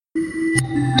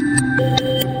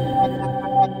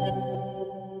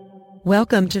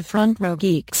Welcome to Front Row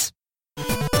Geeks.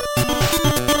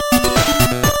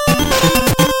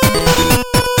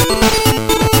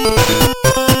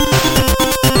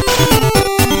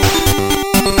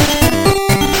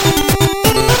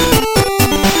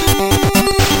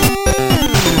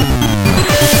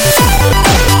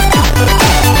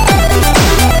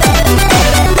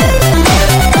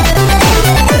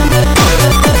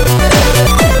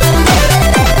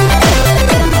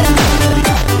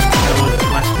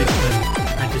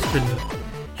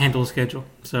 Schedule.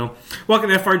 So,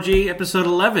 welcome to FRG episode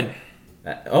 11.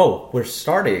 We're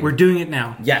starting. We're doing it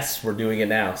now. Yes, we're doing it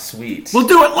now. Sweet. We'll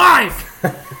do it live!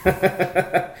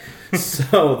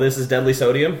 So, this is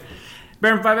Deadlysodium.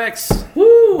 Baron 5X.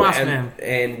 Woo! Boss man.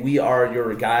 And we are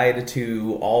your guide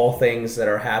to all things that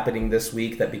are happening this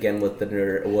week that begin with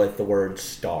the word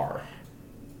star.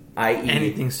 I.e.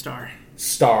 anything star.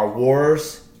 Star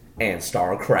Wars and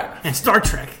Starcraft. And Star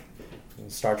Trek.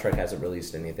 Star Trek hasn't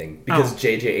released anything because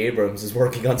J.J. Abrams is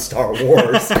working on Star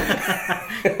Wars.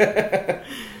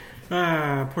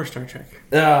 Poor Star Trek.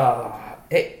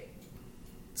 Hey,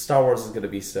 Star Wars is going to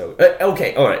be so...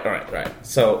 okay, all right.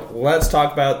 So let's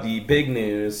talk about the big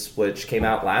news, which came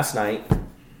out last night.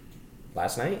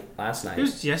 Last night? It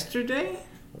was yesterday?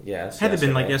 Yes. Had to have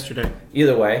been like yesterday.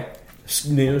 Either way,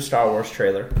 new Star Wars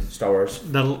trailer. Star Wars.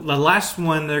 The last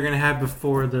one they're going to have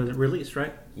before the release,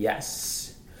 right? Yes.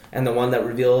 And the one that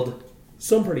revealed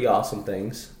some pretty awesome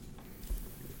things.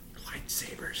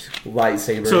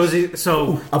 Lightsabers.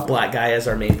 So a black guy as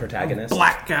our main protagonist.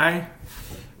 Black guy.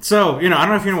 So, I don't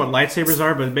know if you know what lightsabers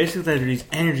are, but basically they're these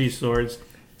energy swords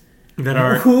that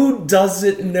are... Who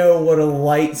doesn't know what a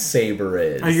lightsaber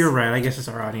is? Oh, you're right. I guess it's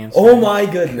our audience. Oh, my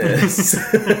goodness.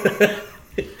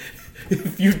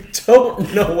 If you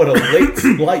don't know what a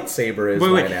lightsaber is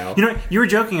by now. You were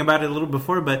joking about it a little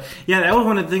before, but yeah, that was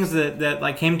one of the things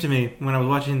that came to me when I was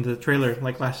watching the trailer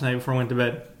last night before I went to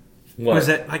bed. What? Was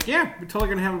that we're totally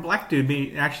going to have a black dude be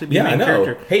the main I know.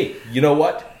 character. Hey, you know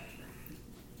what?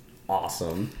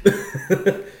 Awesome.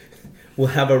 We'll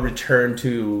have a return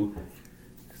to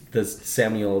the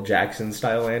Samuel Jackson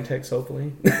style antics,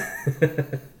 hopefully.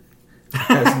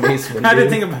 As Mace Windu. I didn't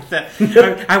think about that.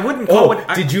 I wouldn't call it...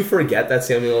 Did you forget that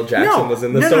Samuel Jackson was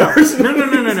in the Star Wars?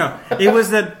 No. It was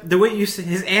the way you say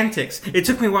his antics. It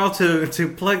took me a while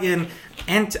to plug in...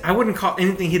 I wouldn't call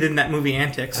anything he did in that movie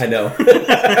antics. I know.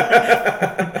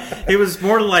 It was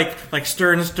more like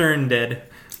Stern dead.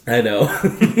 I know.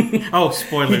 Oh,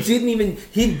 spoilers. He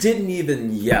didn't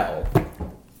even yell.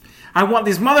 I want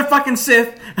these motherfucking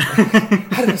Sith.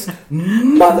 This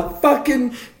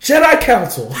motherfucking Jedi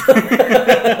Council.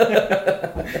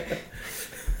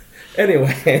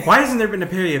 Anyway. Why hasn't there been a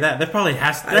parody of that? There probably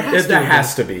has. There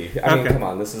has to be. I mean, come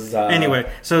on. This is...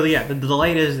 Anyway, so the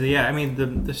delight is...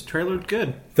 this trailer looked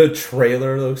good. The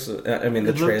trailer looks...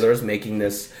 the trailer is making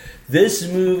this... This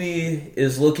movie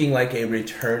is looking like a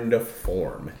return to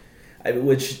form.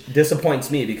 Which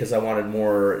disappoints me because I wanted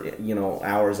more,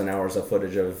 hours and hours of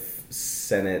footage of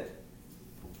Senate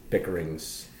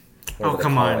bickerings. Oh,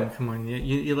 come on!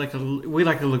 We like to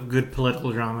look good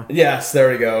political drama. Yes, there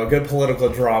we go. Good political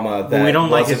drama. That we don't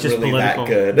like it's just really political.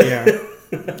 That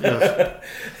good.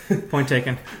 Yeah. Point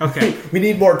taken. Okay. We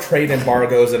need more trade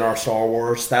embargoes in our Star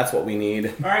Wars. That's what we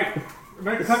need. All right, we're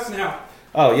making cuts now.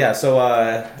 Oh yeah, so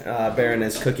Baron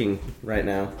is cooking right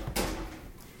now.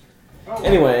 Oh,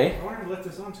 anyway. I wanted to let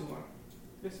this on too long.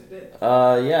 Yes, I did.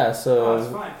 Yeah, so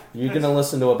it's fine. You're going to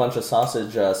listen to a bunch of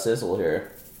sausage sizzle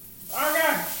here. Oh,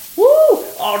 God. Woo!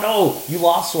 Oh, no! You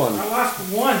lost one. I lost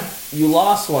one. You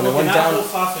lost one. It went down... Not whole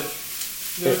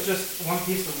sausage. There was just one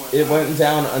piece of one. It went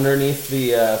down underneath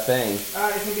the thing.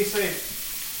 It can be saved.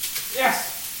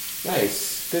 Yes!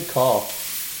 Nice. Good call.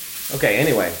 Okay,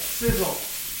 anyway. Sizzle.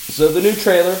 So the new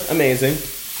trailer, amazing.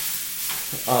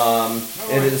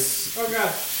 It is... Oh,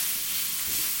 God.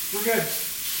 We're good.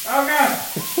 Oh, God!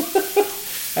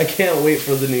 I can't wait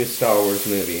for the new Star Wars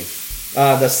movie.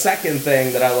 The second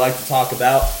thing that I like to talk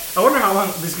about... I wonder how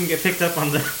long this can get picked up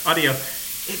on the audio.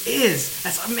 It is!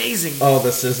 That's amazing! Oh,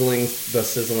 the sizzling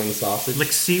sausage?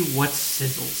 See what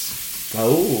sizzles.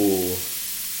 Oh.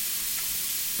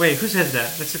 Wait, who says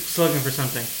that? That's a slogan for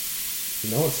something.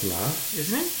 No, it's not.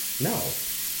 Isn't it? No.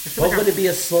 What would it be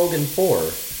a slogan for?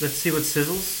 Let's see what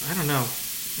sizzles? I don't know.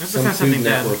 That's Some not Food something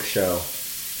Network bad. show.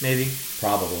 Maybe.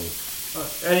 Probably.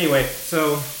 Anyway,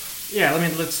 so yeah,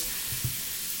 let's.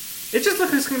 It just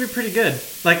looks like it's gonna be pretty good.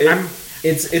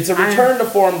 It's a return to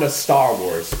form to Star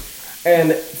Wars,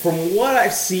 and from what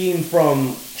I've seen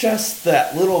from just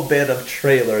that little bit of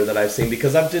trailer that I've seen,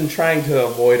 because I've been trying to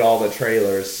avoid all the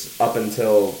trailers up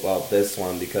until this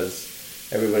one because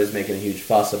everybody's making a huge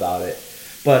fuss about it.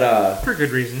 But for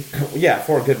good reason. Yeah,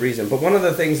 for a good reason. But one of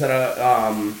the things that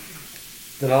I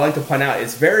like to point out,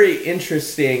 it's very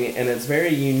interesting and it's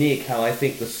very unique how I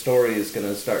think the story is going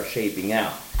to start shaping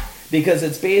out. Because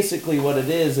it's basically what it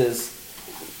is,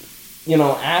 you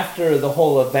know, after the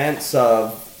whole events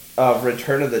of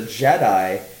Return of the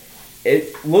Jedi,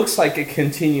 it looks like it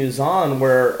continues on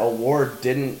where a war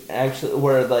didn't actually,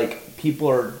 where like people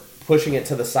are pushing it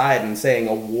to the side and saying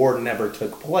a war never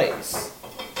took place.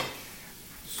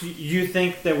 So you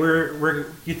think that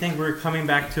we're coming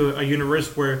back to a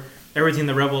universe where everything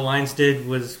the Rebel Alliance did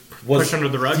was pushed under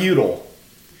the rug? Feudal.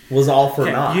 Was all for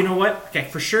naught. You know what? Okay,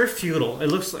 for sure feudal. It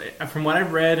looks like, from what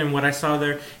I've read and what I saw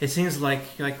there, it seems like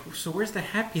so where's the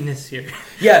happiness here?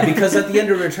 Yeah, because at the end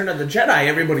of Return of the Jedi,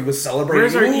 everybody was celebrating.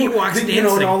 Where's our Ewoks dancing? You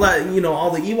know, and all that, you know,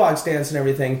 all the Ewoks dance and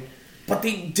everything. But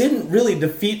they didn't really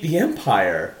defeat the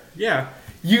Empire. Yeah.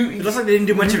 It looks like they didn't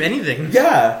do much of anything.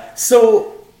 Yeah.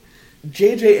 So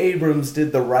J.J. Abrams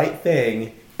did the right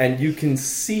thing, and you can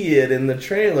see it in the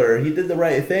trailer. He did the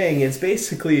right thing. It's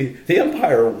basically the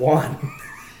Empire won.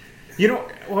 You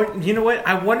know what?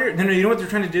 I wonder. You know what they're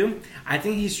trying to do? I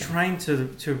think he's trying to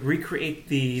recreate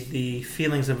the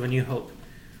feelings of A New Hope.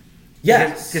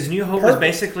 Yes, because New Hope is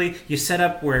basically you set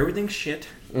up where everything's shit,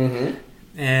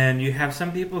 and you have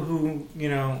some people who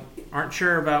aren't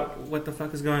sure about what the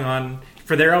fuck is going on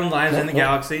for their own lives in the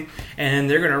galaxy, and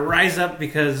they're going to rise up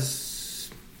because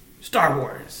Star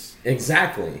Wars.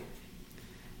 Exactly.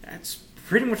 That's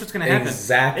pretty much what's going to happen.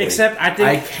 Exactly. Except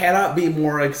I cannot be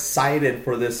more excited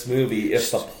for this movie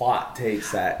if the plot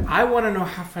takes that. I want to know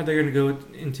how far they're going to go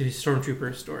into his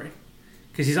Stormtrooper story.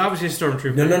 Because he's obviously a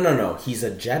Stormtrooper. No. He's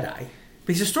a Jedi.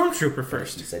 But he's a Stormtrooper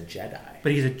first. He's a Jedi.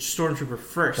 But he's a Stormtrooper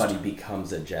first. But he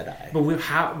becomes a Jedi.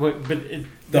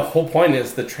 The whole point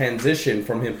is the transition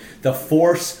from him. The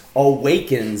Force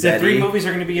awakens. The three movies are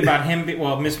going to be about him.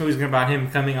 Well, this movie's going to be about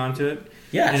him coming onto it.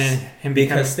 Yes. And then him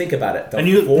because think about it. The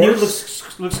new Luke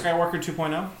Skywalker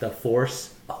 2.0. The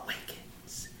Force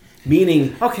awakens.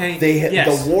 Meaning,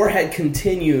 the war had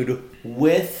continued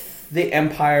with the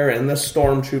Empire and the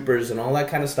Stormtroopers and all that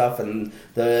kind of stuff, and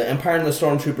the Empire and the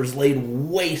Stormtroopers laid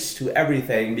waste to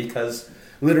everything because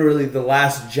literally the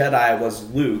last Jedi was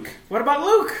Luke. What about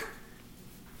Luke?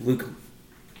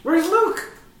 Where's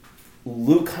Luke?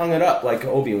 Luke hung it up like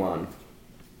Obi-Wan.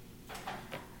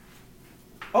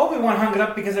 Obi-Wan hung it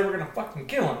up because they were going to fucking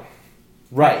kill him.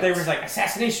 Right. There was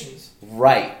assassinations.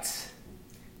 Right.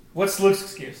 What's Luke's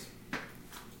excuse?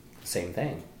 Same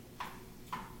thing.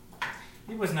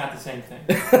 It was not the same thing.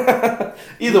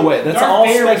 Either way, that's all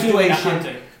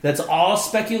speculation. That's all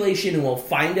speculation, and we'll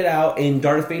find it out. And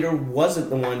Darth Vader wasn't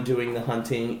the one doing the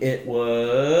hunting. It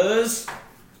was...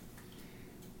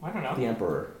 I don't know. The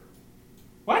Emperor.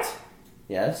 What?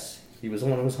 Yes. He was the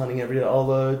one who was hunting all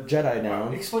the Jedi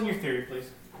down. Explain your theory, please.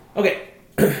 Okay.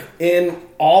 In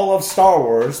all of Star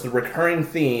Wars, the recurring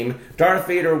theme, Darth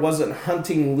Vader wasn't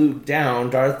hunting Luke down.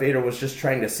 Darth Vader was just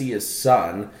trying to see his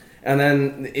son. And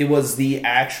then it was the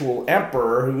actual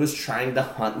Emperor who was trying to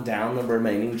hunt down the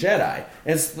remaining Jedi.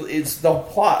 It's the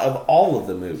plot of all of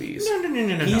the movies.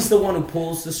 No. He's the one who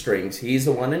pulls the strings. He's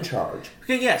the one in charge.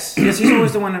 Okay, yes, he's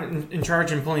always the one in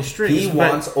charge and pulling strings. He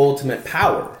wants ultimate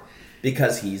power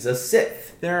because he's a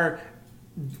Sith. There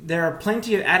are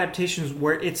plenty of adaptations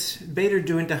where it's Vader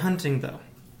doing the hunting, though.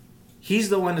 He's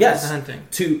the one that does the hunting.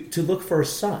 To look for a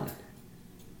son.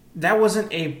 That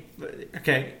wasn't a...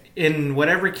 Okay... In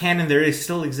whatever canon there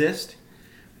still exists,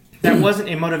 that wasn't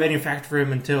a motivating factor for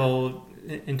him until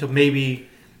maybe...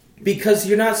 Because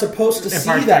you're not supposed to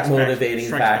see that motivating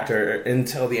factor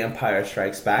until the Empire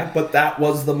Strikes Back, but that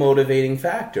was the motivating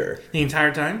factor. The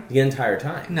entire time? The entire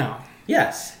time. No.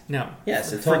 Yes. No.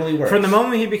 Yes, it totally works. From the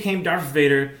moment he became Darth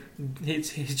Vader,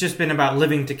 it's just been about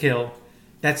living to kill.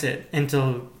 That's it.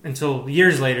 Until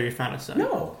years later he found a son.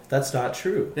 No, that's not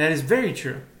true. That is very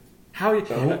true. How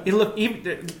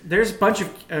there's a bunch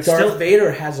of Darth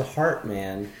Vader has a heart,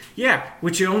 man. Yeah,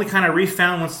 which you only kind of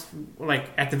refound once,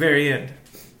 at the very end.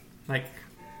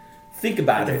 Think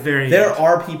about it. There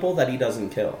are people that he doesn't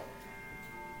kill.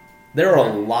 There are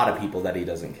a lot of people that he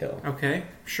doesn't kill. Okay,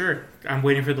 sure. I'm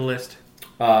waiting for the list.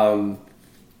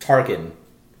 Tarkin.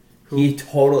 He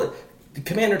totally...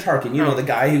 Commander Tarkin, the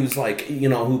guy who's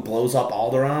who blows up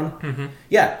Alderaan? Mm-hmm.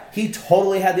 Yeah, he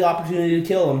totally had the opportunity to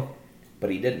kill him, but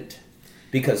he didn't.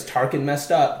 Because Tarkin messed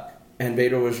up, and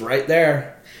Vader was right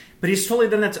there. But he's totally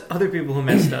done that to other people who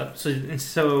messed up.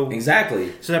 So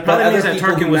exactly. So that probably means that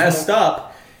Tarkin was messed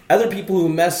up. Other people who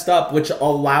messed up, which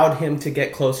allowed him to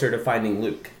get closer to finding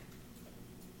Luke.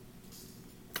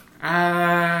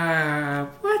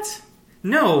 What?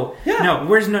 No. Yeah.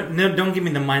 No, don't give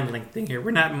me the mind link thing here.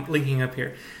 We're not linking up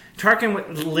here.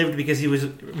 Tarkin lived because he was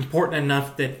important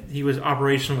enough that he was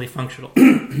operationally functional.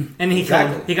 And he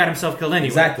got himself killed anyway.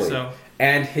 Exactly. So.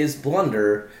 And his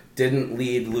blunder didn't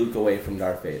lead Luke away from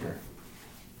Darth Vader.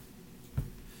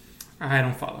 I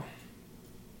don't follow.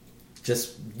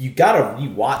 Just, you gotta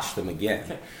rewatch them again.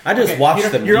 Okay. I just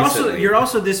watched them recently. You're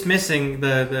also dismissing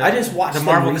the I just watched the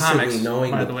Marvel them recently comics, knowing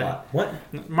by the way. plot.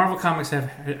 What? Marvel comics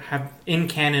have in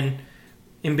canon,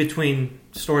 in between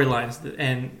storylines,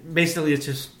 and basically it's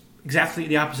just exactly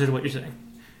the opposite of what you're saying.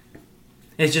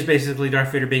 It's just basically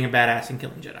Darth Vader being a badass and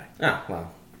killing Jedi. Ah,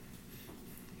 well.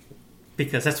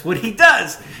 Because that's what he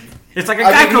does. It's like a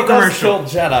Geico commercial. Kill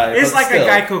Jedi, it's like still. A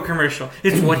Geico commercial.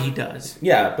 It's what he does.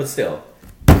 Yeah, but still.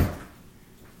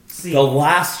 The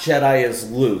last Jedi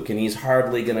is Luke, and he's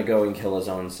hardly going to go and kill his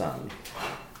own son.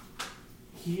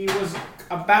 He was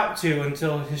about to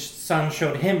until his son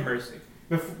showed him mercy.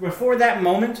 Before that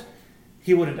moment,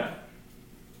 he would have done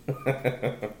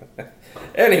it.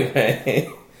 Anyway.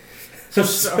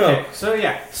 So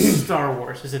yeah, Star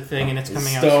Wars is a thing, and it's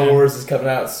coming out soon. Star Wars is coming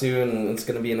out soon, and it's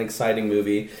going to be an exciting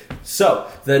movie. So,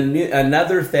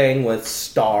 another thing with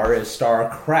Star is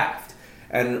Starcraft.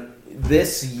 And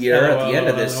this year, at the end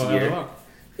of this year,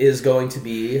 is going to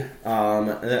be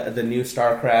the new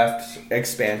StarCraft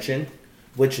expansion,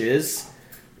 which is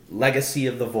Legacy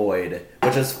of the Void,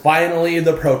 which is finally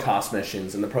the Protoss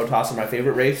missions, and the Protoss are my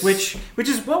favorite race. Which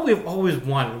is what we've always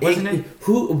wanted, wasn't it?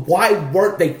 Why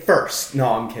weren't they first? No,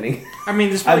 I'm kidding. I mean,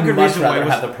 there's probably a good reason why. I'd much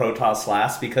rather have the Protoss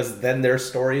last, because then their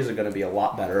stories are going to be a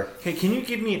lot better. Okay, can you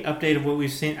give me an update of what we've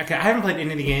seen? Okay, I haven't played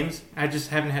any of the games. I just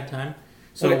haven't had time.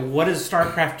 So what does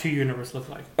StarCraft 2 universe look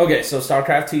like? Okay, so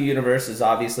StarCraft 2 universe is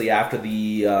obviously after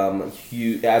the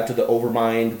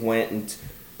Overmind went and...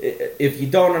 If you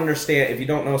don't understand, if you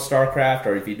don't know StarCraft,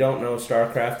 or if you don't know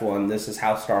StarCraft 1, this is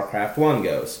how StarCraft 1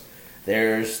 goes.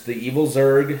 There's the evil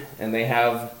Zerg, and they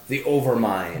have the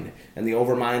Overmind. And the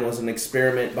Overmind was an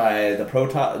experiment by the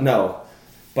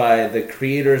by the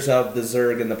creators of the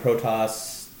Zerg and the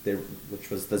Protoss, which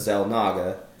was the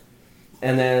Xel'Naga.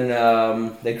 And then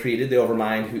they created the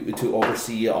Overmind to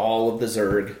oversee all of the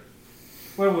Zerg.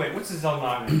 Wait, what's the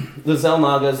Xel'Naga? The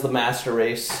Xel'Naga is the master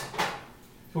race.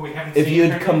 Who we haven't if seen you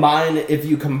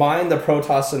combine the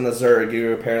Protoss and the Zerg,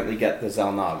 you apparently get the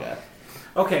Xel'Naga.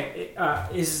 Okay,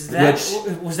 is that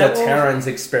was that the Terrans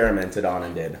experimented on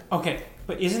and did? Okay,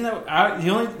 but isn't that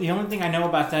the only thing I know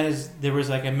about that is there was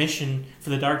like a mission for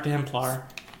the Dark Templar.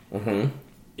 Mm-hmm.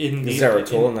 In the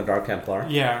Zeratul and the Dark Templar.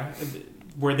 Yeah,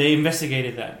 where they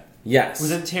investigated that. Yes. Was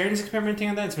it the Terrans experimenting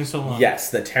on that? It's been so long. Yes,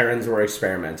 the Terrans were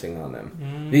experimenting on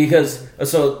them. Because,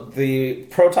 so the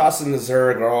Protoss and the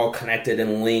Zerg are all connected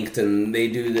and linked, and they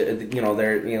do,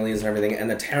 their aliens and everything,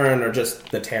 and the Terran are just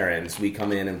the Terrans. We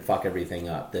come in and fuck everything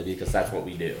up, because that's what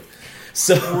we do.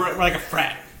 So we're like a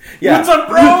frat. Yeah. What's up,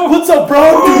 bro? What's up,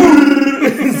 bro?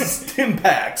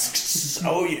 Stimpaks.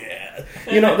 Oh, yeah.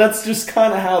 That's just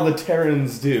kind of how the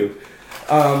Terrans do.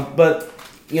 But...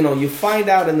 you find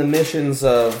out in the missions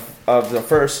of the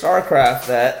first StarCraft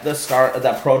that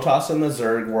that Protoss and the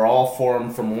Zerg were all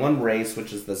formed from one race,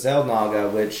 which is the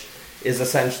Xel'Naga, which is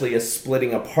essentially a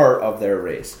splitting apart of their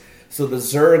race. So the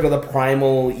Zerg are the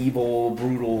primal, evil,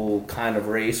 brutal kind of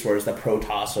race, whereas the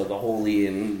Protoss are the holy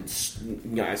and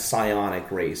psionic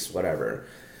race, whatever.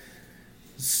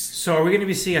 So are we going to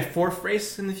be seeing a fourth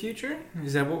race in the future?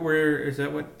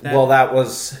 Well, that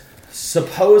was...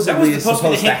 supposedly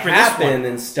supposed to happen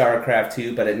in StarCraft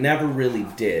 2, but it never really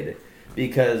did,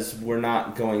 because we're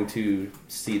not going to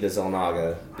see the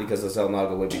Xel'Naga, because the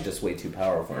Xel'Naga would be just way too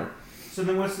powerful. So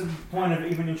then what's the point of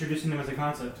even introducing them as a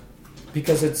concept?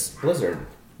 Because it's Blizzard.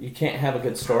 You can't have a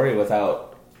good story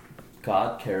without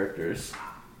god characters.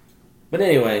 But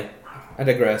anyway, I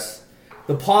digress.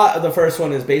 The plot of the first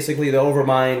one is basically the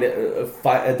Overmind.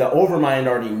 The Overmind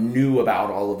already knew about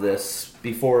all of this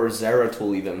before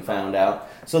Zeratul even found out.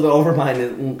 So the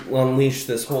Overmind unleashed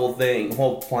this whole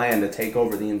plan to take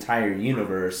over the entire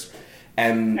universe.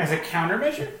 And as a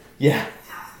countermeasure? Yeah.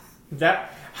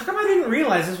 How come I didn't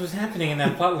realize this was happening in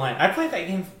that plotline? I played that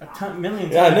game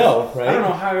million times. Yeah, I know, right? I don't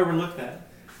know how I overlooked that.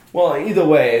 Well, either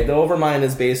way, the Overmind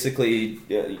is basically,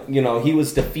 he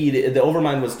was defeated. The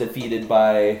Overmind was defeated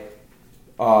by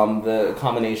the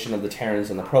combination of the Terrans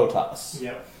and the Protoss.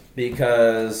 Yep.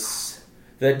 Because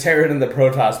the Terran and the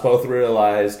Protoss both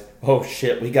realized, oh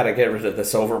shit, we gotta get rid of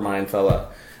this Overmind fella.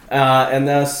 And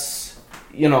thus,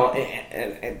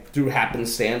 and through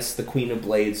happenstance, the Queen of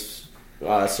Blades,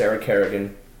 Sarah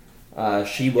Kerrigan,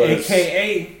 she was...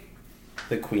 AKA...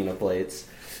 the Queen of Blades.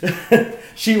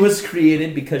 She was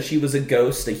created because she was a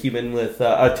ghost, a human with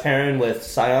a Terran with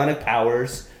psionic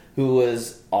powers, who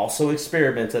was also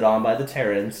experimented on by the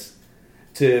Terrans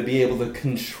to be able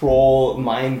to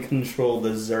mind control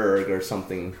the Zerg or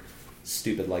something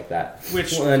stupid like that.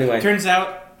 Which anyway, turns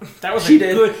out that's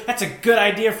a good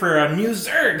idea for a new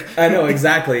Zerg. I know,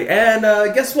 exactly. And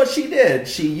guess what she did?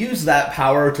 She used that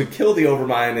power to kill the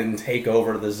Overmind and take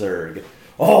over the Zerg.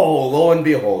 Oh, lo and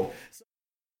behold.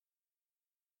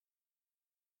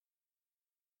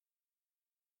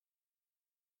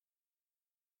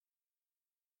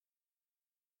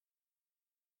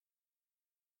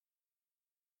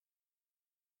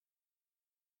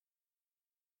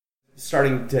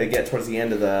 Starting to get towards the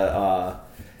end of the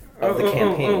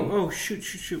campaign. Oh,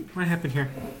 shoot. What happened here?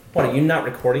 What, are you not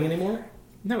recording anymore?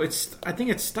 No, I think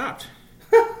it stopped.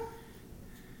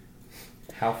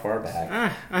 How far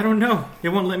back? I don't know. It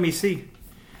won't let me see.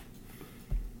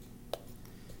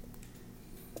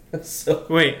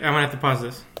 Wait, I'm gonna have to pause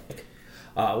this.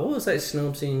 What was I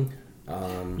snopesing?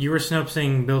 You were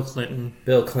snopesing Bill Clinton.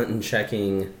 Bill Clinton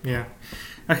checking. Yeah.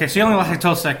 Okay, so you only lost like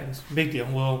 12 seconds. Big deal.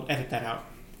 We'll edit that out.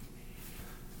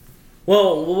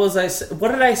 Well, what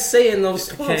did I say in those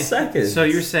 12 seconds? So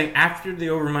you're saying after the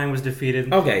Overmind was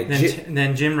defeated, okay,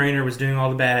 then Jim Raynor was doing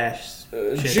all the badass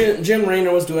shit. Jim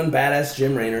Raynor was doing badass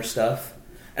Jim Raynor stuff.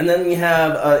 And then we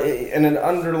have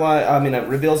it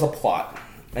reveals a plot.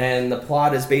 And the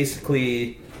plot is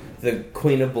basically the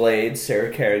Queen of Blades,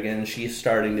 Sarah Kerrigan, she's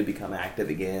starting to become active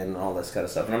again and all this kind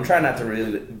of stuff. And I'm trying not to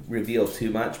really reveal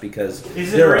too much because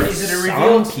is it a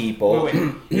reveal? People...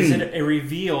 Is it a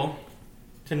reveal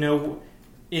to know,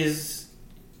 is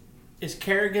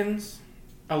Kerrigan's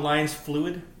alliance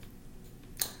fluid?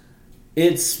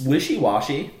 It's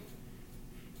wishy-washy.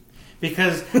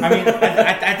 Because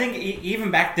I think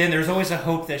even back then there was always a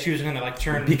hope that she was going to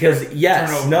turn. Because yes,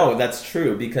 turn over. No, that's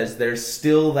true. Because there's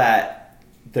still that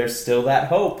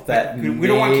hope that we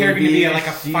don't want Kerrigan to be like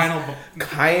a final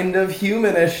kind of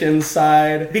humanish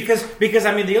inside. Because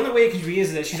the only way it can be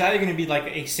is that she's either going to be like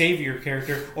a savior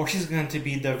character or she's going to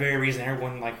be the very reason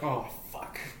everyone oh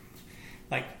fuck,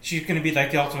 she's going to be like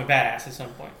the ultimate badass at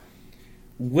some point.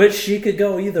 Which she could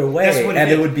go either way,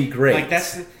 it would be great.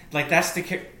 That's the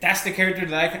character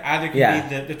that either can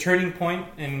be the turning point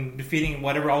in defeating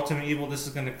whatever ultimate evil this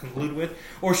is going to conclude with,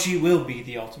 or she will be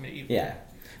the ultimate evil. Yeah.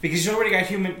 Because you already got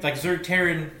human, Zerg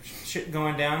Terran shit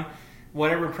going down.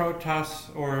 Whatever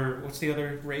Protoss, or what's the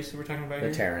other race that we're talking about here?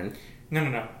 The Terran.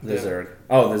 No. The Zerg.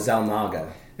 Oh, the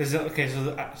Zelnaga.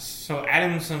 So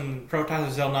adding some Protoss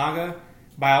or Zelnaga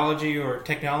biology or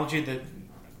technology that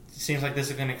seems like this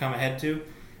is going to come ahead to,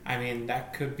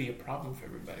 that could be a problem for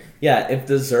everybody. Yeah, if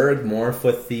the Zerg morph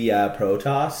with the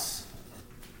Protoss...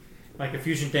 Like a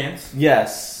fusion dance?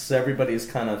 Yes, everybody's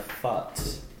kind of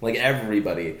fucked.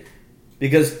 Everybody.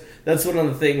 Because that's one of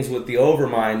the things with the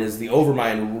Overmind is the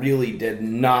Overmind really did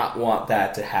not want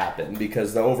that to happen.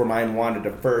 Because the Overmind wanted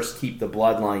to first keep the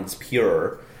bloodlines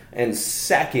pure. And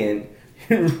second,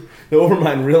 the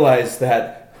Overmind realized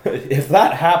that if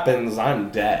that happens,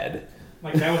 I'm dead.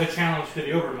 That was a challenge to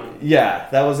the Overmind. Yeah,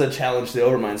 that was a challenge to the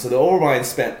Overmind. So the Overmind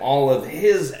spent all of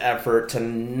his effort to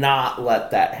not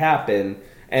let that happen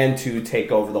and to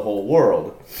take over the whole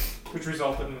world. Which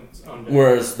resulted in its own death.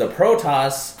 Whereas the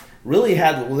Protoss really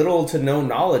had little to no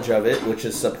knowledge of it, which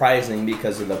is surprising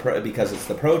because it's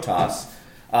the Protoss.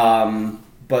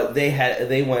 But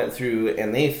they went through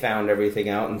and they found everything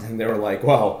out, and they were like,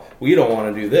 "Well, we don't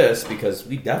want to do this because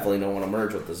we definitely don't want to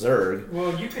merge with the Zerg."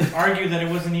 Well, you could argue that it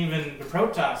wasn't even the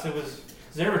Protoss; it was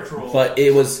Zeratrul.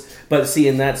 But see,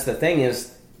 and that's the thing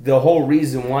is the whole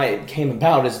reason why it came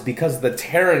about is because the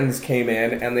Terrans came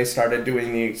in and they started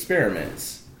doing the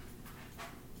experiments.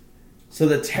 So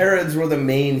the Terrans were the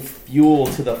main fuel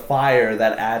to the fire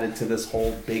that added to this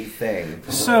whole big thing.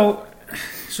 So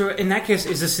in that case,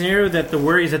 is the scenario that the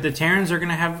worry is that the Terrans are going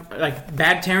to have,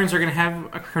 bad Terrans are going to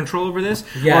have control over this?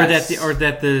 Yes. Or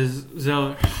that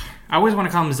the I always want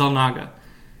to call them Zelnaga.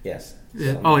 Yes.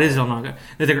 Oh, it is Zelnaga.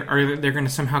 That they're going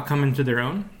to somehow come into their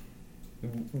own?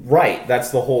 Right,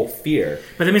 that's the whole fear.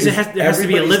 But that means there has to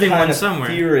be a living one somewhere.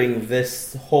 Fearing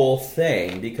this whole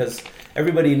thing because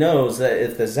everybody knows that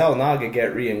if the Zelnaga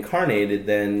get reincarnated,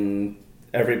 then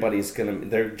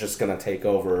they're just gonna take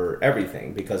over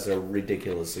everything because they're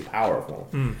ridiculously powerful.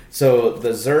 So the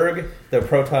Zerg, the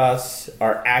Protoss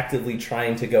are actively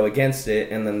trying to go against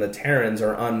it, and then the Terrans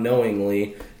are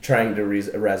unknowingly trying to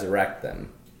resurrect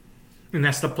them. And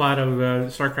that's the plot of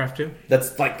StarCraft 2? That's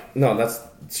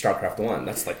StarCraft 1.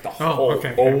 That's the whole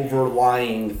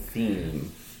overlying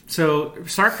theme. So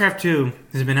StarCraft 2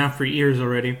 has been out for years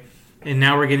already, and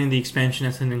now we're getting the expansion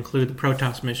that's going to include the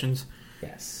Protoss missions.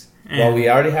 Yes. And Well, we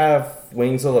already have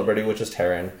Wings of Liberty, which is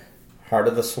Terran, Heart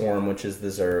of the Swarm, which is the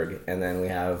Zerg, and then we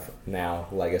have now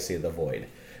Legacy of the Void.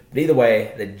 But either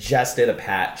way, they just did a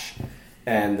patch,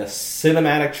 and the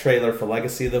cinematic trailer for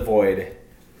Legacy of the Void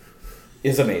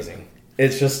is amazing.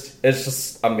 It's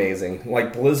just amazing.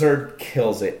 Like, Blizzard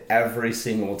kills it every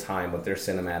single time with their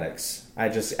cinematics. I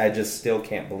just still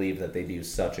can't believe that they do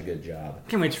such a good job.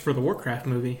 Can't wait for the Warcraft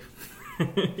movie.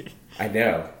 I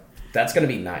know. That's going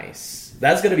to be nice.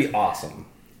 That's going to be awesome.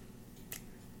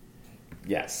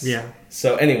 Yes. Yeah.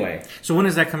 So anyway. So when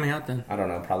is that coming out then? I don't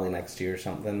know. Probably next year or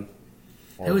something.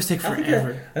 They always take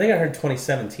forever. I think I heard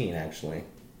 2017, actually.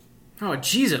 Oh,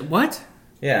 jeez. What?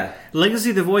 Yeah.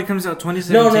 Legacy of the Void comes out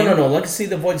 2017? No. Legacy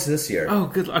of the Void's this year. Oh,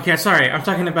 good. Okay, sorry. I'm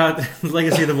talking about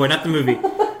Legacy of the Void, not the movie.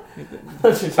 You're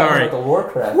talking about the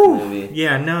Warcraft movie.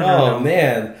 Yeah, no. Oh,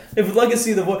 man. If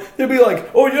Legacy of the Void... They'd be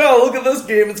like, oh, yeah, look at this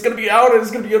game. It's going to be out and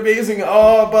it's going to be amazing.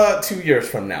 Oh, about 2 years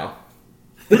from now.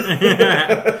 Oh,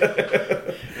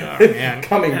 man.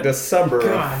 Coming December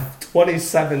of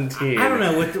 2017. I don't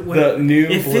know. What the new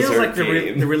it Blizzard feels like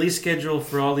game. the release schedule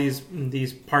for all these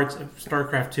parts of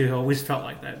StarCraft 2 always felt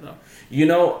like that, though. You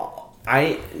know...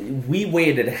 I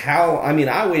waited how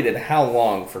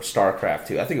long for StarCraft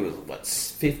 2? I think it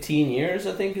was 15 years.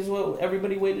 I think is what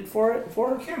everybody waited for it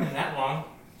for. It can't have been that long.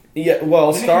 Yeah,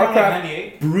 well, Didn't it come out StarCraft like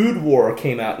 98? Brood War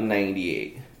came out in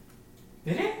 98.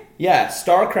 Did it? Yeah,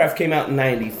 StarCraft came out in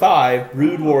 95.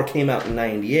 Brood War came out in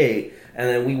 98, and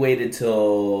then we waited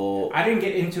till I didn't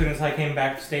get into it until I came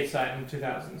back stateside in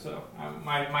 2000. So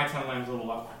my timeline's a little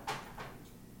off.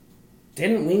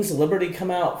 Didn't Wings of Liberty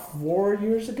come out 4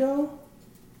 years ago?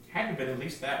 Had to have been at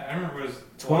least that. I remember it was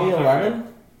 2011?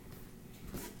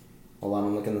 Hold on,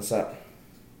 I'm looking this up.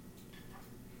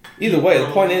 Either way,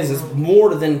 the point is, it's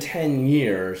more than 10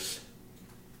 years.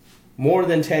 More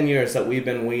than 10 years that we've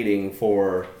been waiting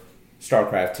for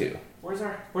StarCraft 2. Where's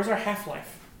our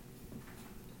Half-Life?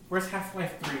 Where's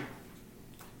Half-Life 3?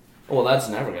 Well, that's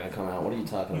never going to come out. What are you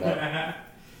talking about?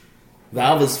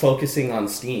 Valve is focusing on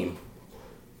Steam.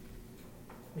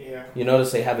 Yeah. You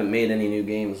notice they haven't made any new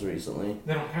games recently.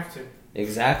 They don't have to.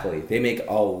 Exactly. They make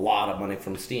a lot of money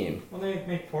from Steam. Well, they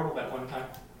made Portal that one time.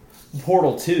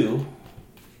 Portal 2.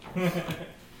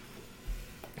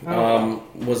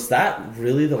 Was that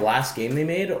really the last game they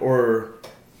made? Or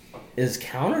is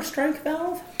Counter-Strike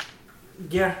Valve?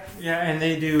 Yeah, and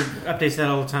they do updates that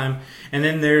all the time. And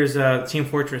then there's Team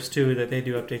Fortress 2 that they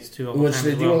do updates to all the time. Which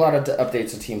they do a lot of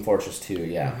updates to Team Fortress 2,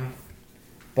 yeah. Mm-hmm.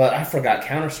 But I forgot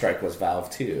Counter-Strike was Valve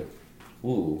too.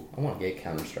 Ooh, I want to get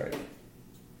Counter-Strike.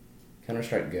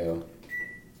 Counter-Strike Go.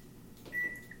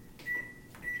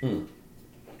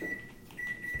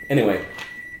 Anyway,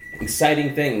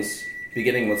 exciting things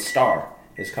beginning with Star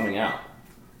is coming out.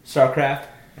 StarCraft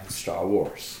and Star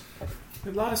Wars.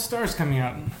 A lot of stars coming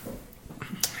out.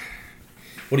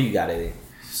 What do you got, Eddie?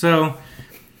 So,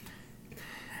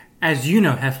 as you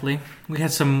know, Heffley, we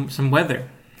had some weather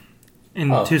in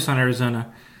Tucson,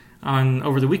 Arizona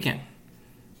over the weekend.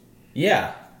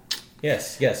 Yeah.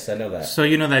 Yes, I know that. So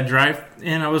you know that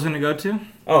drive-in I was going to go to?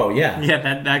 Oh, yeah.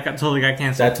 Yeah, that totally got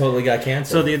canceled. That totally got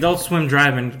canceled. So the Adult Swim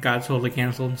drive-in got totally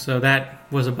canceled. So that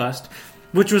was a bust.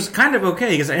 Which was kind of okay,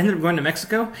 because I ended up going to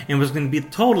Mexico and was going to be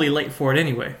totally late for it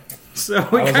anyway. So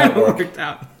it kind of worked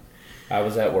out. I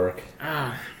was at work.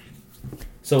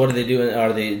 So what are they doing?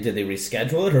 Did they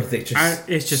reschedule it, or they just...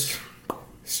 It's just...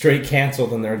 straight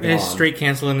canceled and they're gone. It's straight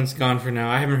canceled and it's gone for now.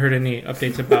 I haven't heard any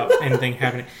updates about anything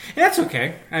happening. And that's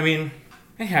okay. I mean,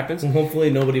 it happens. Well, hopefully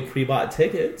nobody pre-bought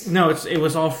tickets. No, it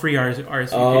was all free RSVPs.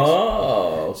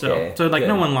 Oh, okay. So like, good.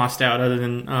 No one lost out other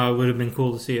than it would have been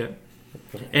cool to see it.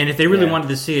 And if they really wanted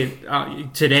to see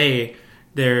it today,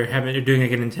 they're doing it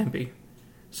again in Tempe.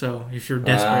 So if you're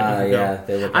desperate,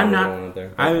 they would I'm not.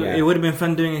 There, it would have been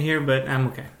fun doing it here, but I'm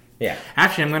okay. Yeah.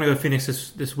 Actually, I'm going to go to Phoenix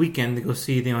this weekend to go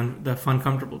see the Fun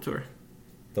Comfortable tour.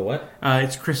 The what?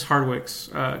 It's Chris Hardwick's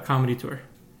comedy tour.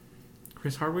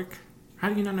 Chris Hardwick? How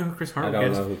do you not know who Chris Hardwick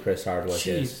is? I don't know who Chris Hardwick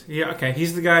is. Yeah, okay.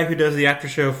 He's the guy who does the after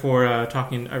show for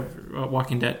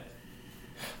Walking Dead.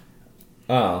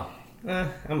 Oh.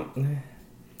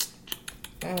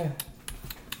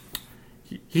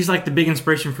 He's like the big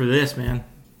inspiration for this, man.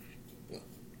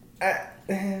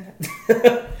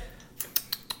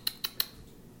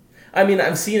 I mean,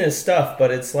 I've seen his stuff,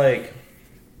 but it's like...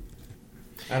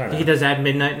 I don't know. He does At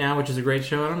Midnight now, which is a great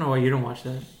show. I don't know why you don't watch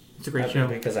that. It's a great show.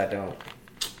 Because I don't.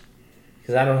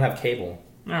 Because I don't have cable.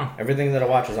 No. Everything that I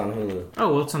watch is on Hulu.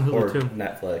 Oh, well, it's on Hulu, too.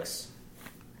 Netflix.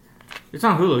 It's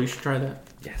on Hulu. You should try that.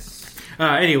 Yes.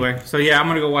 Anyway, so yeah, I'm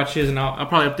going to go watch his, and I'll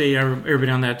probably update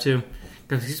everybody on that, too.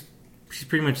 Because he's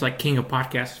pretty much like king of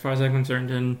podcasts, as far as I'm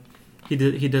concerned. And He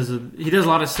does a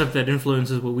lot of stuff that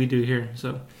influences what we do here.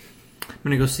 So I'm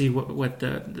gonna go see what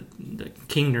the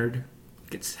King Nerd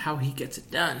how he gets it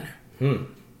done.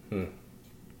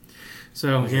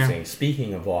 So yeah.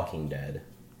 Speaking of Walking Dead,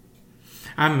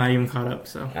 I'm not even caught up.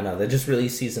 So I know they just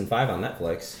released season 5 on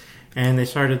Netflix, and they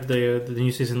started the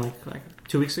new season like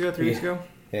 2 weeks ago, 3 weeks ago.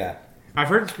 Yeah, I've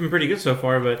heard it's been pretty good so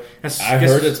far, but I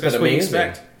heard it's been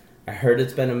amazing. I heard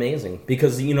it's been amazing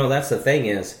because that's the thing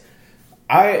is,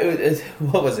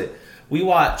 what was it? We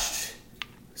watched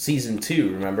season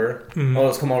 2. Remember? Mm-hmm. Oh,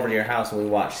 let's come over to your house and we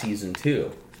watched season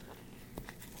 2.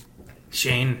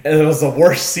 Shane. It was the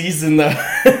worst season,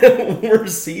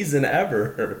 worst season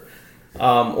ever.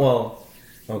 Well,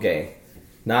 okay,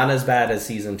 not as bad as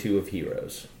season 2 of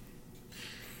Heroes.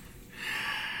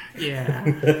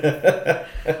 Yeah.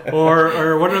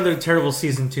 or what other terrible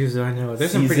season 2s do I know?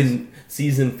 There's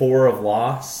season 4 of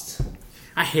Lost.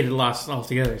 I hated Lost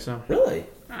altogether. So really.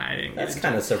 I didn't. That's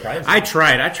kind of surprising. I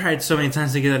tried so many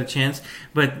times to give that a chance,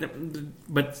 but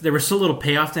there was so little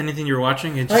payoff to anything you were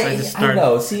watching. I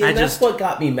know. See, that's what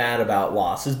got me mad about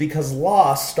Lost is because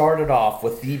Lost started off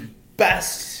with the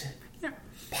best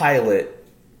pilot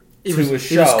to a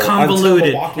show. It was convoluted.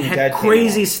 Until The Walking It had Dead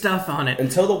crazy stuff on it.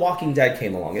 Until The Walking Dead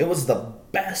came along, it was the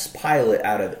best pilot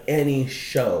out of any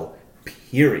show.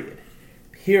 Period.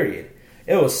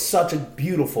 It was such a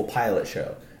beautiful pilot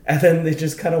show, and then they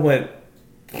just kind of went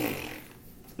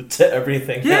to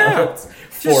everything else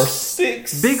for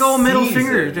 6 big old middle seasons.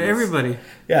 finger to everybody.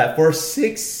 Yeah, for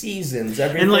 6 seasons,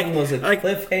 everything was a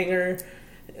cliffhanger.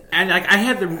 And I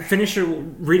had to finish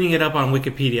reading it up on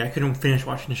Wikipedia. I couldn't finish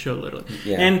watching the show literally.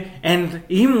 Yeah. And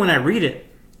even when I read it,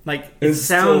 it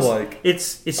sounds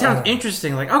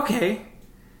interesting. Like, okay,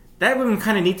 that would be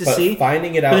kind of neat to see.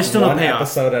 Finding it out one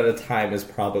episode at a time is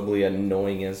probably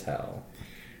annoying as hell.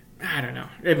 I don't know.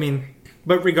 I mean.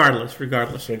 But regardless,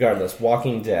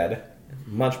 Walking Dead,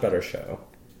 much better show.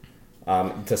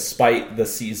 Despite the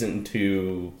season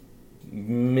 2,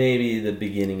 maybe the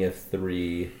beginning of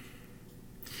 3.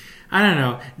 I don't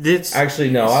know.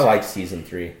 Actually, no, I like season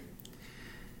 3.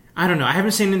 I don't know. I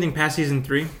haven't seen anything past season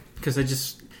 3 because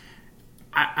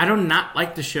I do not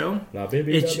like the show.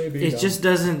 It just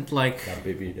doesn't like.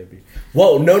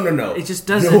 Whoa, no. It just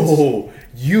doesn't. No,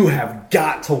 you have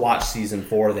got to watch season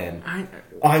 4 then.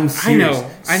 I'm serious.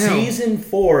 I know. Season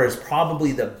 4 is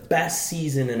probably the best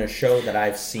season in a show that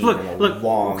I've seen in a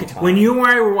long time. When you and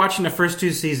I were watching the first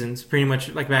 2 seasons, pretty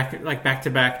much back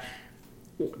to back,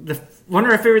 one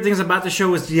of our favorite things about the show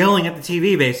was yelling at the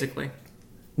TV, basically.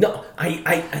 No,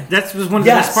 that was one of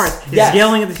the best parts. Is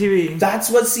yelling at the TV. That's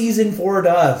what season 4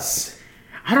 does.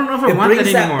 I don't know if I want that anymore. It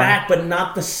brings that back, but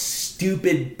not the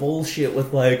stupid bullshit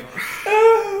with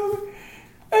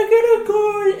I gotta go,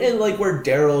 and where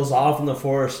Daryl's off in the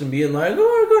forest and being like, I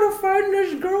gotta find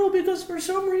this girl because for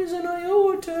some reason I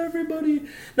owe it to everybody.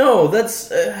 No, that's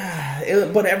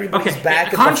but everybody's back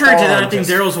at the farm. Contrary to that, I think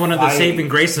Daryl's one of the saving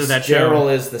graces of that show. Daryl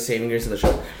is the saving grace of the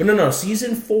show. But no,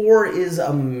 season 4 is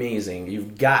amazing.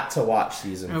 You've got to watch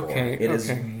season 4. It is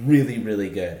really, really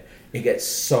good. It gets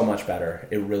so much better.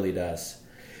 It really does.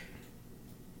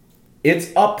 It's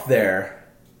up there,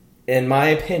 in my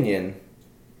opinion,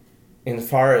 as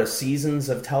far as seasons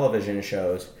of television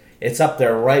shows. It's up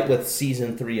there right with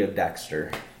season 3 of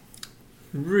Dexter.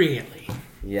 Really?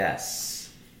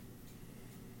 Yes.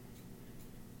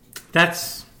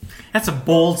 That's a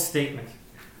bold statement.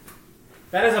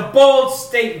 That is a bold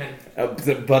statement.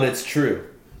 But it's true.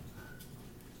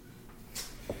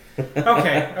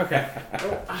 Okay.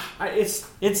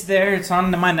 It's there. It's on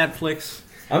my Netflix.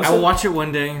 I will watch it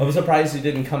one day. I'm surprised you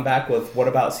didn't come back with, what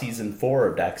about season 4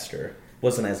 of Dexter?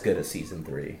 Wasn't as good as season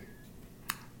 3.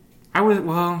 I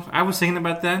was thinking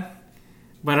about that,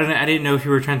 but I didn't know if you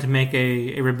were trying to make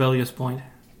a rebellious point.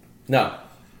 No.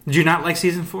 Did you not like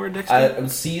season 4 of Dexter?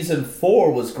 Season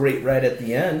 4 was great right at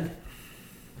the end,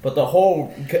 but the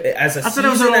whole I thought it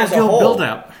was a whole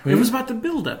build-up. It was about the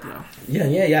build-up, though.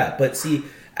 Yeah. But see,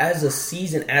 as a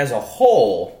season as a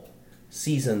whole,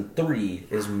 season 3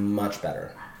 is much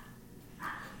better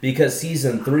because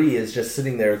season 3 is just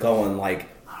sitting there going like,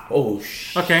 oh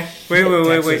shit. Okay. Wait.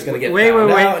 Gonna get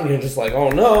found out, and you're just like, oh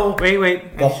no. Wait.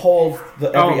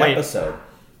 Every episode.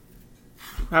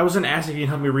 I was going to ask if you can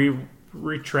help me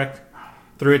retract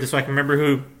through it so I can remember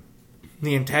who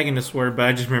the antagonists were, but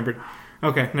I just remembered.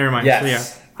 Okay, never mind.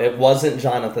 Yes. So, it wasn't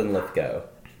Jonathan Lithgow.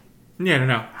 Yeah,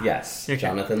 no. Yes. Okay.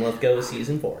 Jonathan Lithgow was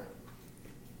season 4.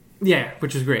 Yeah,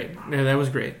 which was great. Yeah, that was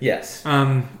great. Yes.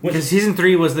 Because season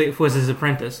 3 was his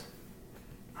apprentice.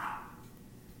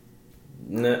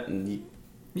 No,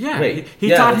 Yeah, Wait, he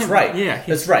taught that's him. right. Yeah,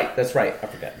 that's right. That's right. I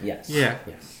forgot. Yes. Yeah.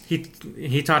 Yes.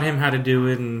 He taught him how to do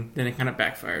it, and then it kind of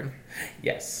backfired.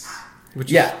 Yes.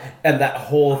 Which and that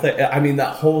whole thing. I mean,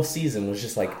 that whole season was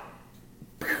just like.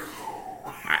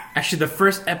 Actually, the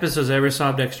first episodes I ever saw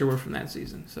of Dexter were from that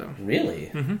season. So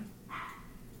Really. Mm-hmm.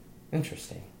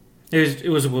 Interesting. It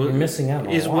was You're missing out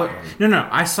on a lot. No,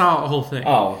 I saw a whole thing.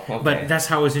 Oh, okay. But that's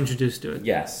how I was introduced to it.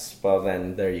 Yes. Well,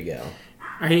 then there you go.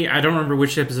 I don't remember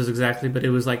which episodes exactly, but it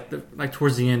was like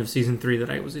towards the end of season 3 that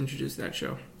I was introduced to that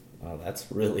show. Oh,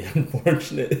 that's really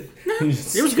unfortunate.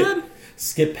 It was good.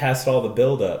 Skip past all the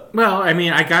build up. Well, I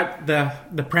mean, I got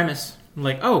the premise. I'm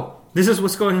like, oh, this is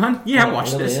what's going on? Yeah, I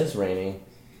watched this. It is raining.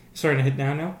 Starting to hit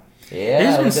down now.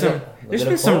 Yeah, there's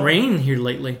been some rain here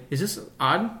lately. Is this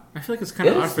odd? I feel like it's kind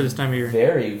of odd for this time of year.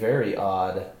 Very, very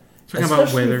odd. Talking about weather.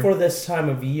 Especially for this time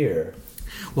of year.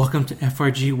 Welcome to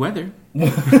FRG weather.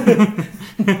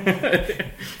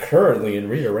 Currently in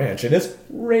Rita Ranch, it is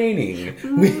raining.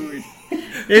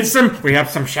 We have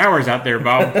some showers out there,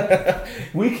 Bob.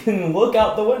 We can look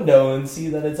out the window and see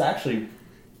that it's actually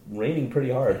raining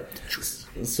pretty hard.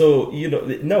 So,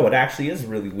 no, it actually is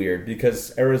really weird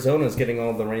because Arizona is getting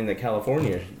all the rain that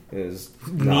California is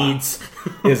not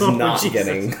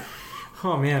getting.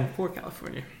 Oh man, poor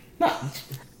California. No.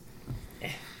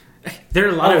 There are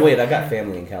a lot of... wait, I got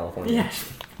family in California.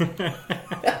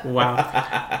 Yeah. Wow.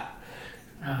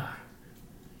 I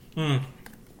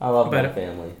love my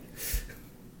family.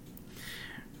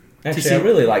 Actually, I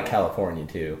really like California,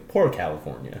 too. Poor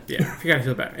California. Yeah, you gotta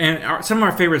feel bad. And some of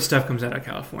our favorite stuff comes out of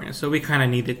California, so we kind of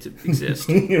need it to exist.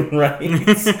 Right.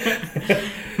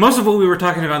 Most of what we were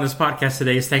talking about in this podcast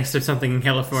today is thanks to something in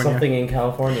California. Something in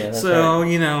California, that's so,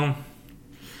 right.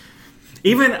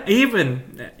 Even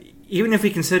if we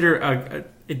consider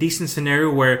a decent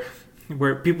scenario where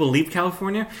people leave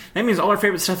California, that means all our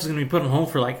favorite stuff is going to be put on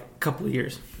hold for like a couple of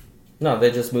years. No,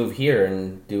 they just move here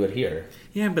and do it here.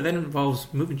 Yeah, but that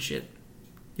involves moving shit.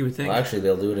 You would think. Well, actually,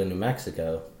 they'll do it in New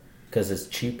Mexico because it's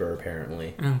cheaper,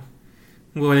 apparently. Oh.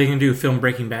 What are they going to do? Film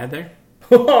Breaking Bad there?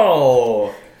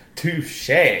 Oh, touche.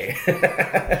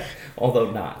 Although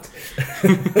not.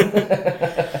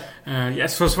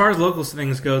 So as far as local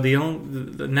things go,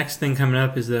 the next thing coming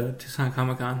up is the Tucson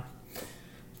Comic Con.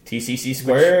 TCC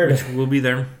Squared. Which will be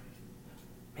there.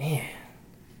 Man,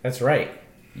 that's right.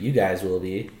 You guys will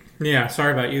be. Yeah,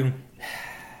 sorry about you.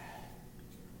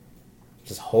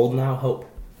 Just holding out hope.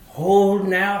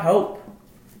 Holding out hope.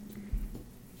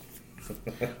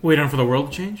 Waiting for the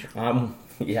world to change?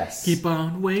 Yes. Keep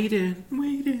on waiting.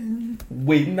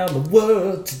 Waiting on the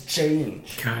world to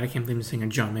change. God, I can't believe I'm singing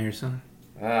a John Mayer song.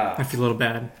 I feel a little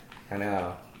bad. I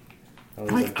know.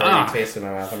 That was a dirty taste in my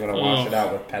mouth. I'm going to wash it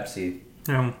out with Pepsi.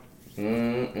 Yeah.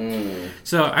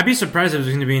 So I'd be surprised if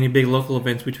there's going to be any big local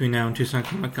events between now and Tucson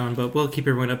Comic Con, but we'll keep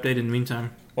everyone updated in the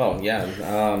meantime. Well, yeah.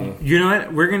 You know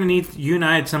what? We're going to need, you and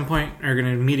I at some point are going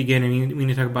to meet again and we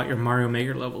need to talk about your Mario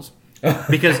Maker levels.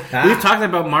 Because we've talked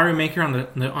about Mario Maker on the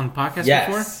podcast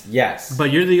before. Yes.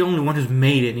 But you're the only one who's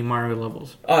made any Mario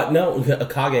levels. No,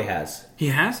 Kage has. He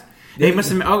has? He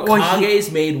must have. Kage's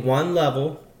made one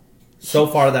level so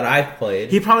far that I've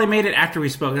played. He probably made it after we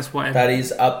spoke. That's why. That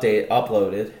he's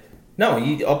uploaded. No,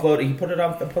 he uploaded. He posted it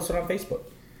on Facebook.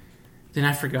 Then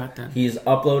I forgot that. He's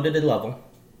uploaded a level.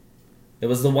 It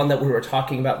was the one that we were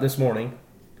talking about this morning.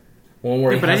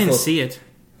 But I didn't see it.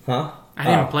 Huh? I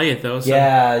didn't play it though. So.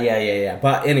 Yeah.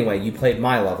 But anyway, you played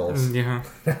my levels. Yeah.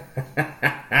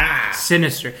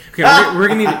 Sinister. Okay, we're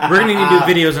gonna need to do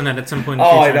videos on that at some point. In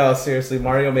the future. I know. Seriously,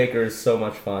 Mario Maker is so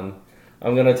much fun.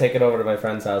 I'm gonna take it over to my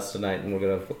friend's house tonight, and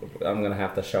I'm gonna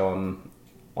have to show him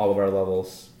all of our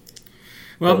levels.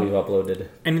 Well, that we've uploaded.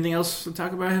 Anything else to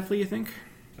talk about, Heffley, you think?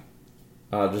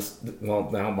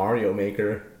 Now Mario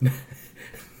Maker.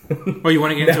 Oh, you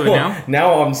want to get into it now?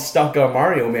 Now I'm stuck on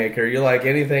Mario Maker. You're like,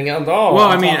 anything else? Oh, well,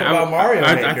 I mean, about Mario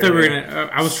Maker. I thought we were gonna.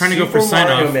 I was trying to go for sign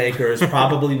off. Mario Maker is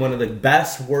probably one of the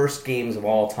best, worst games of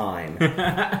all time.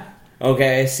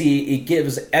 Okay, see, it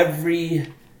gives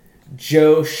every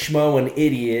Joe, Schmo, and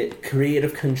idiot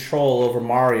creative control over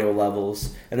Mario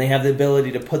levels, and they have the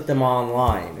ability to put them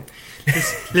online.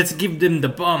 Let's give them the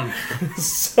bum.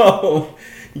 So,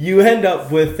 you end up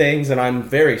with things, and I'm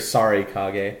very sorry,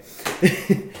 Kage.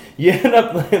 You end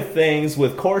up with things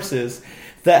with courses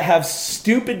that have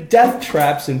stupid death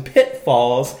traps and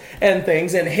pitfalls and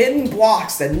things and hidden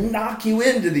blocks that knock you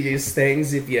into these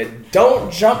things if you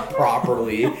don't jump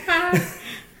properly.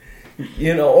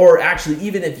 Or actually,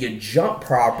 even if you jump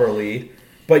properly,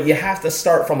 but you have to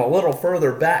start from a little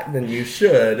further back than you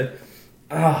should.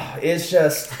 It's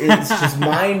just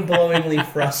mind-blowingly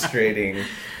frustrating,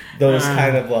 those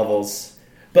kind of levels.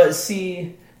 But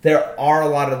see, there are a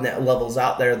lot of levels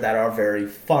out there that are very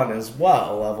fun as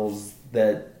well. Levels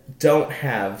that don't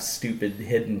have stupid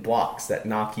hidden blocks that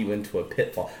knock you into a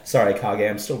pitfall. Sorry, Kage,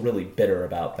 I'm still really bitter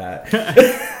about that.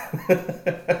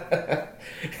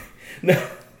 No,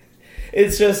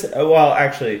 it's just, well,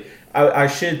 actually, I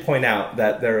should point out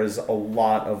that there is a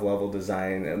lot of level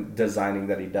designing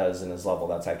that he does in his level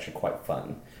that's actually quite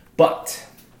fun. But,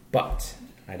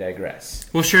 I digress.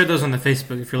 We'll share those on the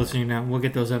Facebook if you're listening now. We'll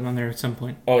get those up on there at some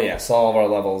point. Oh, yes, all of our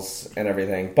levels and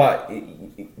everything. But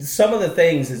some of the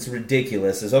things it's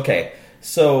ridiculous is, okay,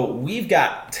 so we've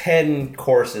got 10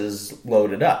 courses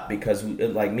loaded up because,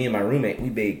 like me and my roommate, we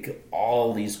make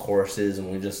all these courses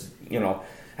and we just,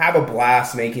 have a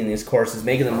blast making these courses,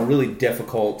 making them really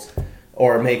difficult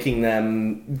or making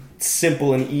them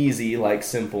simple and easy, like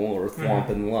Simple or Thwomp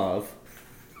and Love.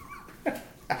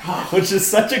 Which is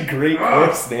such a great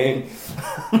course name.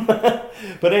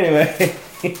 But anyway,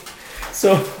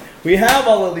 so we have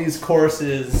all of these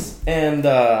courses, and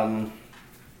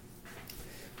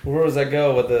where does that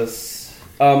go with this?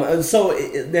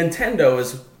 Nintendo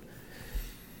is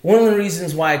one of the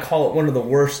reasons why I call it one of the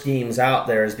worst games out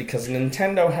there is because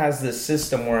Nintendo has this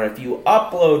system where if you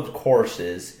upload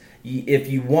courses, if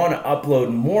you want to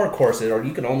upload more courses, or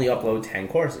you can only upload 10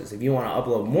 courses. If you want to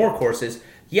upload more courses,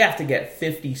 you have to get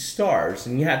 50 stars,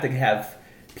 and you have to have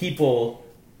people,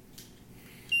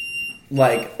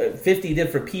 like 50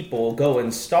 different people, go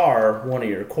and star one of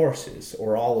your courses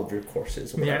or all of your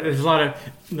courses. Yeah, there's a lot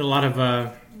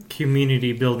of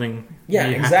community building. Yeah,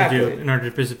 you exactly. have to do in order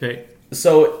to participate.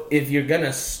 So if you're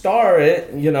gonna star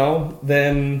it,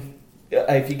 then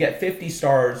if you get 50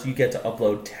 stars, you get to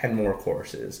upload 10 more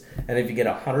courses, and if you get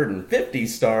 150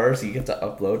 stars, you get to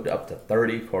upload up to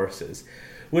 30 courses,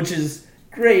 which is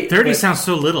great. 30 sounds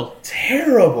so little.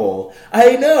 Terrible.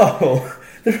 I know.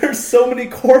 There are so many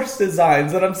course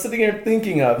designs that I'm sitting here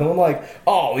thinking of, and I'm like,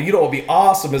 oh, what would be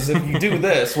awesome is if you do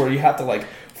this, where you have to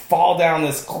fall down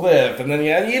this cliff, and then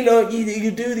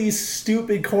you do these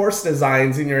stupid course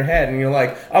designs in your head, and you're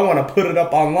like, I want to put it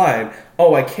up online.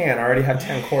 Oh, I can't. I already have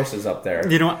 10 courses up there.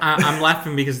 I'm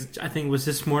laughing because I think it was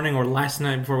this morning or last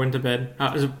night before I went to bed.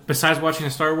 Besides watching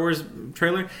a Star Wars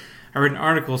trailer, I read an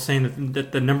article saying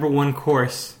that the number one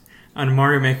course on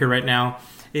Mario Maker right now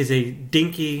is a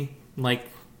dinky, like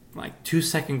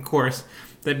 2-second course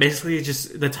that basically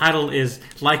just, the title is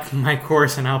like my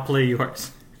course and I'll play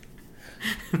yours.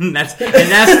 and that's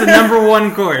the number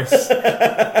one course.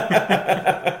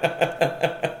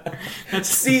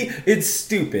 See, it's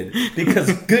stupid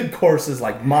because good courses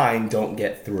like mine don't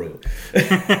get through.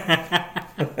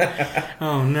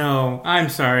 Oh no, I'm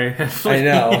sorry. I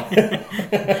know.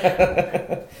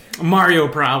 Mario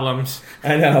problems.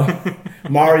 I know.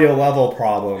 Mario level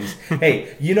problems.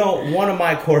 Hey, one of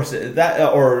my courses, that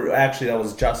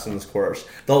was Justin's course,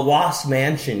 the Lost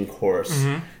Mansion course.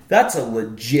 Mm-hmm. That's a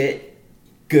legit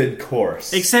good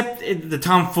course. Except the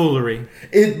tomfoolery.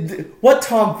 What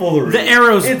tomfoolery? The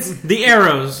arrows. The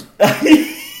arrows.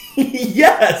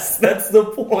 Yes, that's the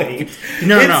point.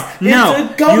 No. It's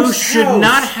a ghost you should house.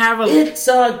 not have a. It's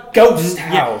a ghost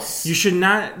house. You should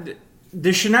not.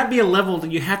 There should not be a level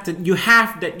that you have to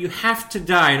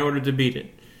die in order to beat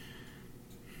it.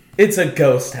 It's a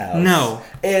ghost house. No.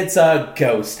 It's a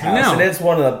ghost house. No. And it's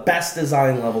one of the best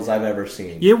design levels I've ever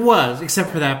seen. It was,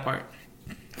 except for that part.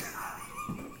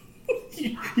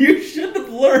 You should have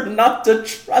learned not to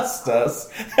trust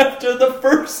us after the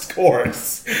first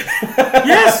course.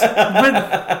 Yes,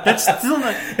 but that's still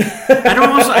not.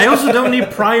 I also don't need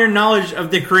prior knowledge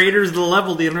of the creators of the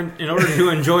level in order to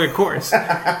enjoy a course.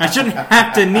 I shouldn't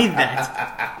have to need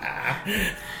that.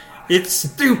 It's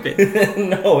stupid.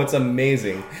 No, it's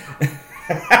amazing.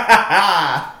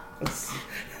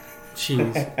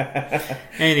 Jeez.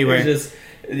 Anyway.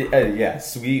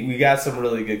 Yes, we got some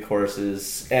really good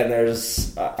courses, and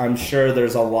I'm sure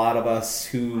there's a lot of us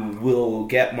who will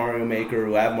get Mario Maker,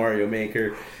 who have Mario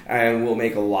Maker, and will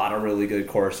make a lot of really good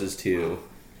courses too.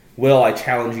 Will, I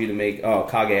challenge you to make,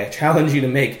 Kage, I challenge you to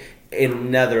make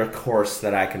another course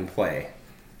that I can play.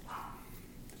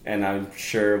 And I'm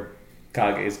sure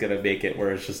Kage is going to make it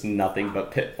where it's just nothing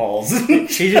but pitfalls.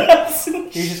 He's just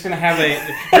going to have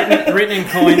a written in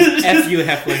coin, F you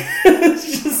Hefley.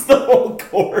 It's just the whole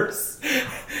course.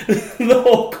 The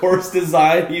whole course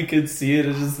design, you can see it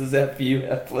just as F you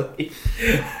Hefley.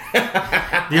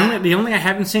 The only I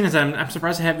haven't seen is I'm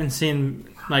surprised I haven't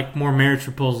seen more marriage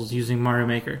proposals using Mario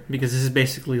Maker, because this is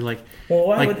basically okay.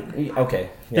 Yeah.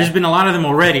 There's been a lot of them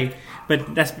already,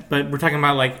 but we're talking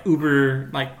about like uber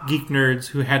like geek nerds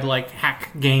who had to like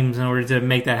hack games in order to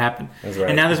make that happen. That's right.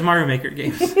 And now there's Mario Maker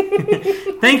games.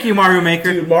 Thank you, Mario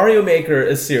Maker. Dude, Mario Maker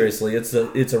is seriously, it's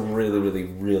a really, really,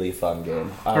 really fun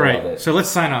game. I love it. So let's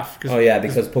sign off. Oh yeah,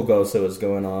 because Pulgoso is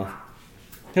going off.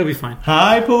 He'll be fine.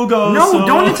 Hi, Pulgoso. No,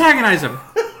 don't antagonize him.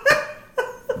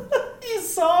 He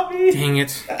saw me. Dang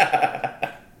it.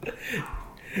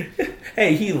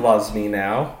 Hey, he loves me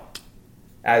now.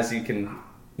 As you can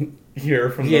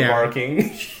hear from the barking.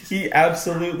 He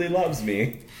absolutely loves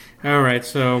me. All right,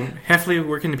 so Heffley,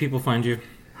 where can the people find you?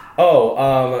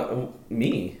 Oh,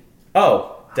 me.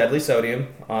 Oh, deadlysodium.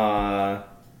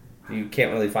 You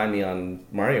can't really find me on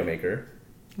Mario Maker.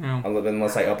 Oh.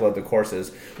 Unless I upload the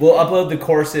courses. We'll upload the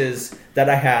courses that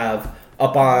I have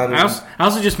up on. I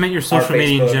also just meant your social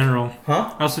media in general.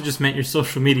 Huh? I also just meant your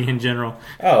social media in general.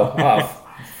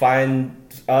 Find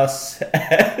us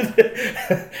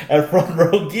at Front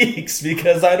Row Geeks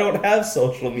because I don't have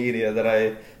social media that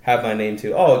I have my name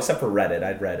to. Oh, except for Reddit.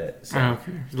 I'd Reddit. So. Oh,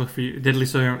 okay. Look for you. Deadly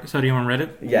Sodium on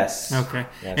Reddit? Yes. Okay.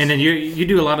 Yes. And then you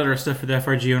do a lot of our stuff for the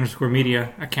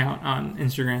FRG_media account on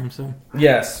Instagram, so.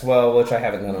 Yes, well, which I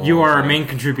haven't done. You are our main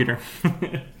contributor.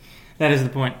 That is the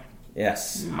point.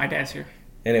 Yes. My dad's here.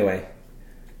 Anyway.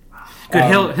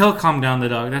 Good. He'll calm down the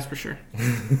dog. That's for sure.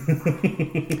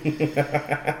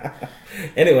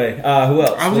 Anyway, who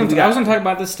else? I was gonna talk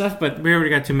about this stuff, but we already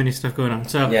got too many stuff going on.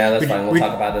 So yeah, that's fine. We'll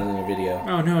talk about it in your video.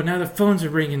 Oh no! Now the phones are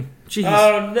ringing. Jeez.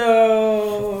 Oh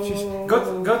no! Jeez.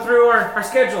 Go through our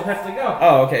schedule. Heffley, go.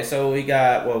 Oh, okay. So we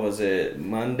got what was it?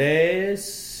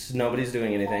 Mondays. Nobody's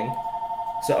doing anything.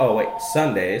 So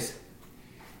Sundays.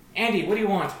 Andy, what do you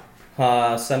want?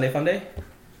 Sunday Fun Day.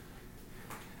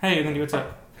 Hey, Andy, what's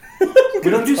up? We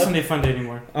don't do Sunday Fun Day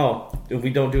anymore. Oh, we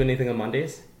don't do anything on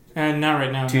Mondays? Not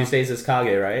right now. Tuesdays is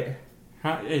Kage, right?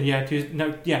 Yeah,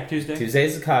 Tuesday.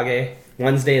 Tuesdays is Kage.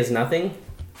 Wednesday is nothing?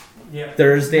 Yeah.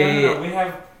 Thursday... No, we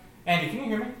have... Andy, can you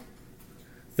hear me?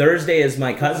 Thursday is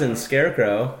my cousin,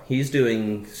 Scarecrow. He's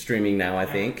doing streaming now, I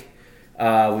think.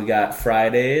 We got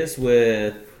Fridays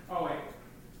with... Oh,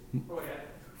 wait.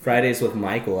 Fridays with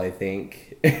Michael, I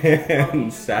think.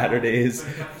 And Saturdays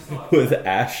with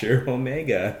Asher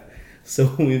Omega.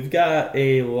 So we've got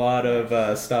a lot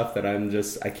of stuff that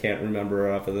I can't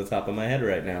remember off of the top of my head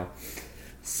right now.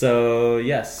 So,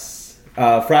 yes.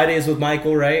 Fridays with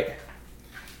Michael, right?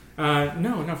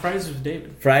 No, Fridays with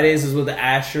David. Fridays is with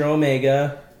Asher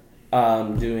Omega,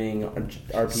 doing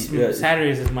RP.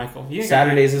 Saturdays is Michael.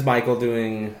 Saturdays is Michael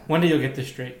doing... One day you'll get this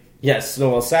straight. Yes, no,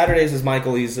 well, Saturdays is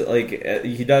Michael. He's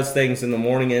he does things in the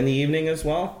morning and the evening as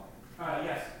well?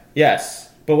 Yes. Yes,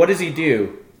 but what does he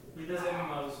do? He does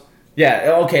MMOs.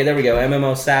 Yeah, okay, there we go.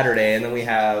 MMO Saturday, and then we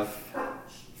have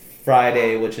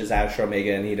Friday, which is Asher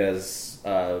Omega, and he does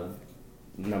a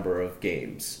number of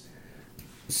games.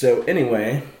 So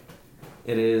anyway,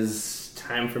 it is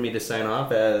time for me to sign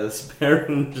off as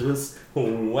Baron just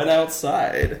went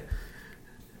outside.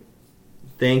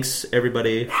 Thanks,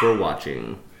 everybody, for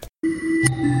watching.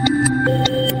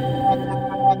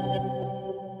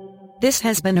 This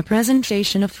has been a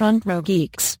presentation of Front Row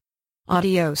Geeks.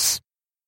 Adios.